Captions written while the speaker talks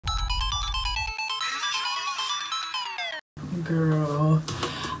Girl,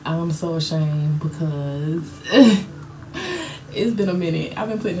 I'm so ashamed because it's been a minute. I've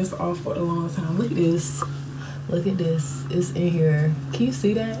been putting this off for a long time. Look at this. Look at this. It's in here. Can you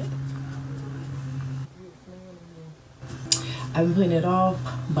see that? I've been putting it off,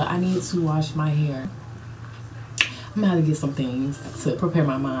 but I need to wash my hair. I'm gonna have to get some things to prepare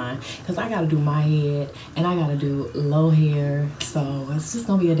my mind because I gotta do my head and I gotta do low hair. So it's just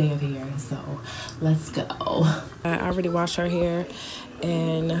gonna be a day of hair. So let's go. I already washed her hair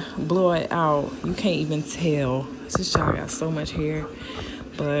and blew it out. You can't even tell. This child got so much hair,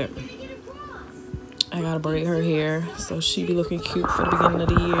 but I gotta braid her hair so she be looking cute for the beginning of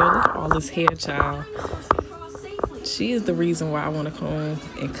the year. Look at all this hair, child. She is the reason why I want to comb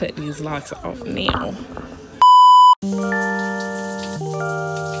and cut these locks off now.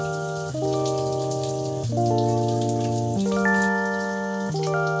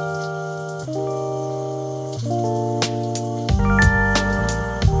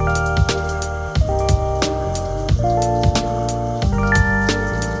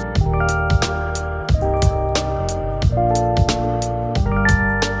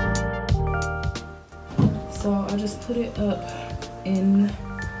 So I just put it up in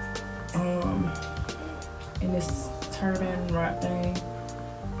this turban wrap thing,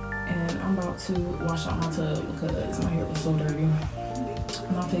 and I'm about to wash out my tub because my hair was so dirty.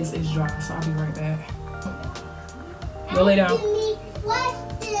 My face is dry, so I'll be right back. Go lay down.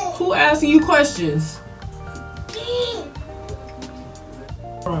 Who asking you questions?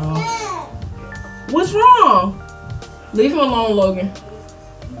 What's wrong? Leave him alone, Logan.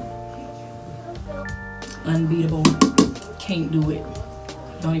 Unbeatable. Can't do it.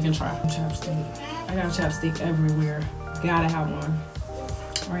 Don't even try. Chapstick. I got chapstick everywhere. Gotta have one.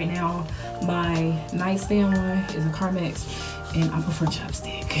 Right now, my nightstand one is a Carmex, and I prefer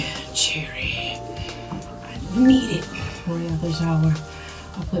chapstick. Cherry. I need it. Right after the shower,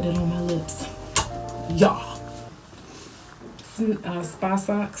 I put it on my lips. Y'all. Spa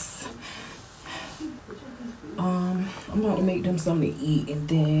socks. I'm about to make them something to eat, and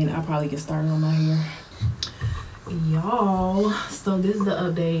then I'll probably get started on my hair. Y'all, so this is the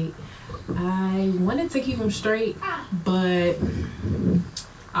update. I wanted to keep them straight, but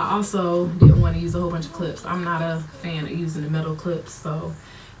I also didn't want to use a whole bunch of clips. I'm not a fan of using the metal clips. So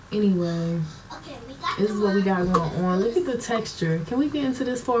anyway, this is what we got going on. Look at the texture. Can we get into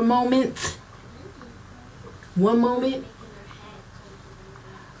this for a moment? One moment.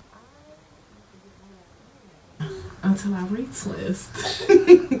 Until I retwist.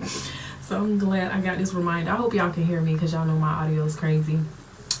 So I'm glad I got this reminder. I hope y'all can hear me because y'all know my audio is crazy.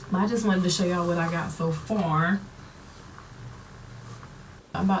 But I just wanted to show y'all what I got so far.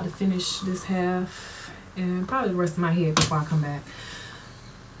 I'm about to finish this half and probably the rest of my head before I come back.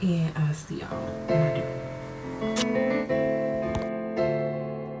 And I'll see y'all when I do.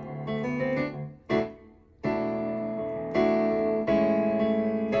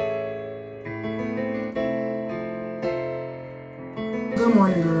 Good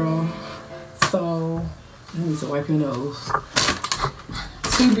morning, girl. So, you need to wipe your nose.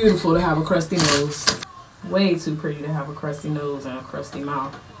 Too beautiful to have a crusty nose. Way too pretty to have a crusty nose and a crusty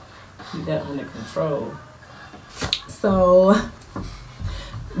mouth. Keep that under control. So,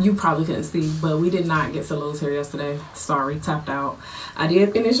 you probably couldn't see, but we did not get to Lowe's hair yesterday. Sorry, tapped out. I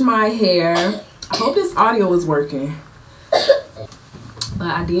did finish my hair. I hope this audio is working. But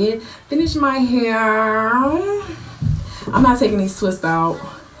I did finish my hair. I'm not taking these twists out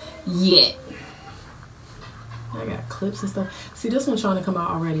yet. I got clips and stuff. See, this one's trying to come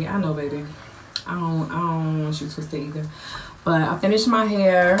out already. I know, baby. I don't want you twisted either. But I finished my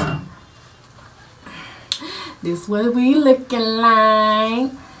hair. This what we looking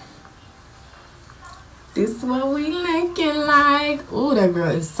like. This what we looking like. Oh, that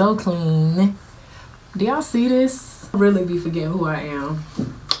girl is so clean. Do y'all see this? I really be forgetting who I am.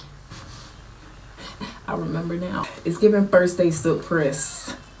 I remember now. It's giving first day silk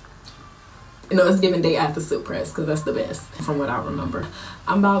press. You know, it's giving day after silk press because that's the best from what I remember.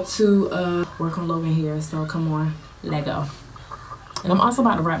 I'm about to work on Logan here, so come on, let go. And I'm also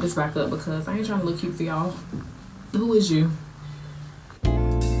about to wrap this back up because I ain't trying to look cute for y'all. Who is you?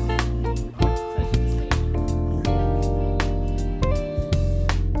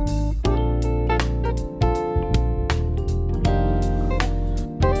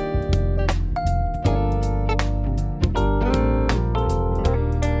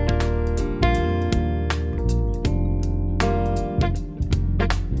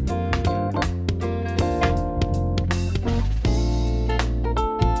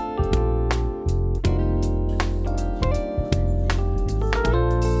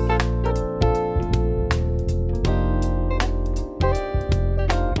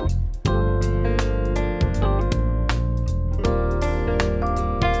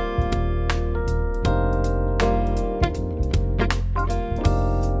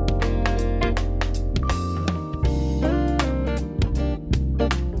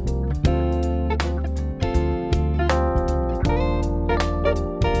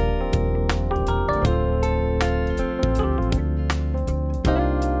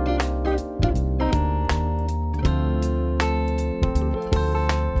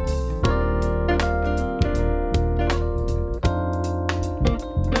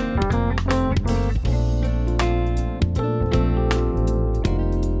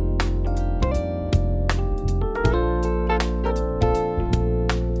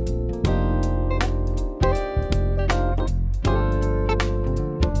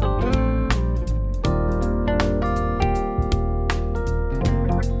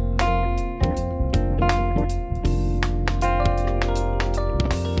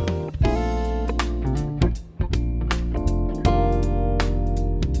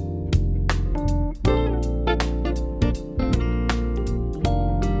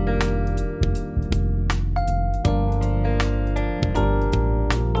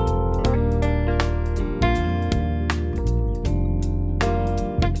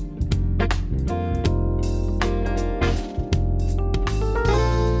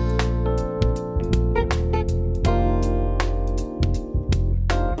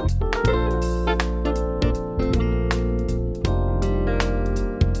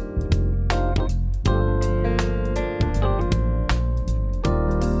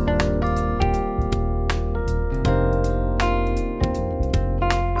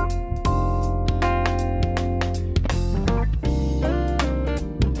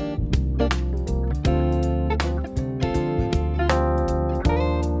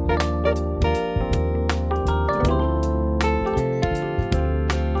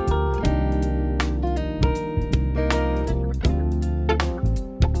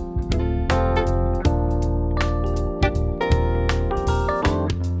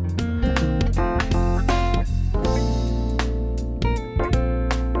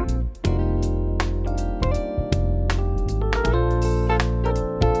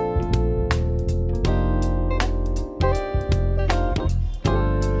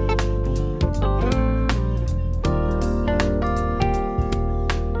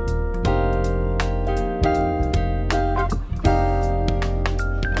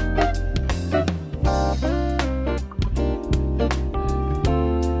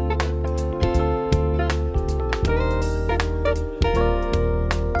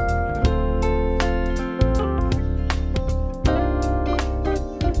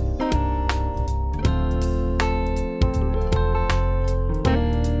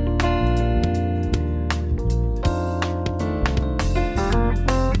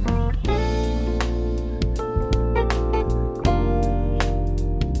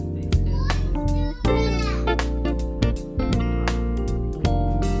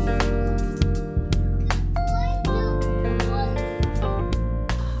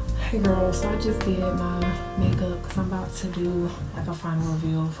 your girl. So I just did my makeup because I'm about to do like a final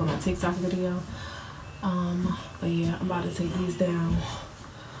reveal for my TikTok video. But yeah, I'm about to take these down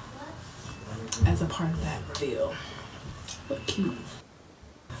as a part of that reveal. Look cute.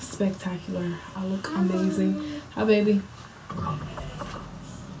 Spectacular. I look amazing. Hi, baby.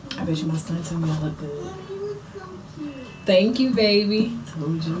 I bet you my son told me I look good. Thank you, baby.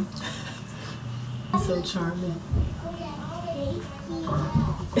 Told you. You're so charming.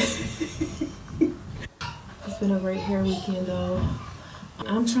 It's been a great hair weekend though.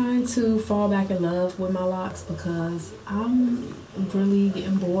 I'm trying to fall back in love with my locks because I'm really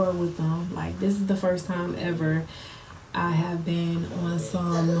getting bored with them. Like, this is the first time ever I have been on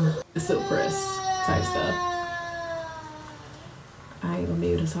some silk press type stuff. I ain't gonna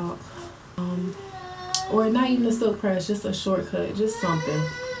be able to talk. Or not even a silk press, just a shortcut, just something.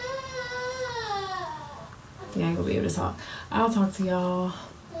 Yeah, I ain't gonna be able to talk. I'll talk to y'all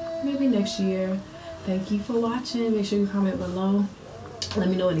maybe next year. Thank you for watching. Make sure you comment below. Let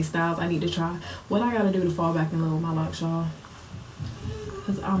me know any styles I need to try. What I gotta do to fall back in love with my locks, y'all.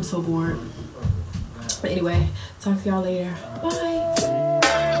 Because I'm so bored. But anyway, talk to y'all later. Bye.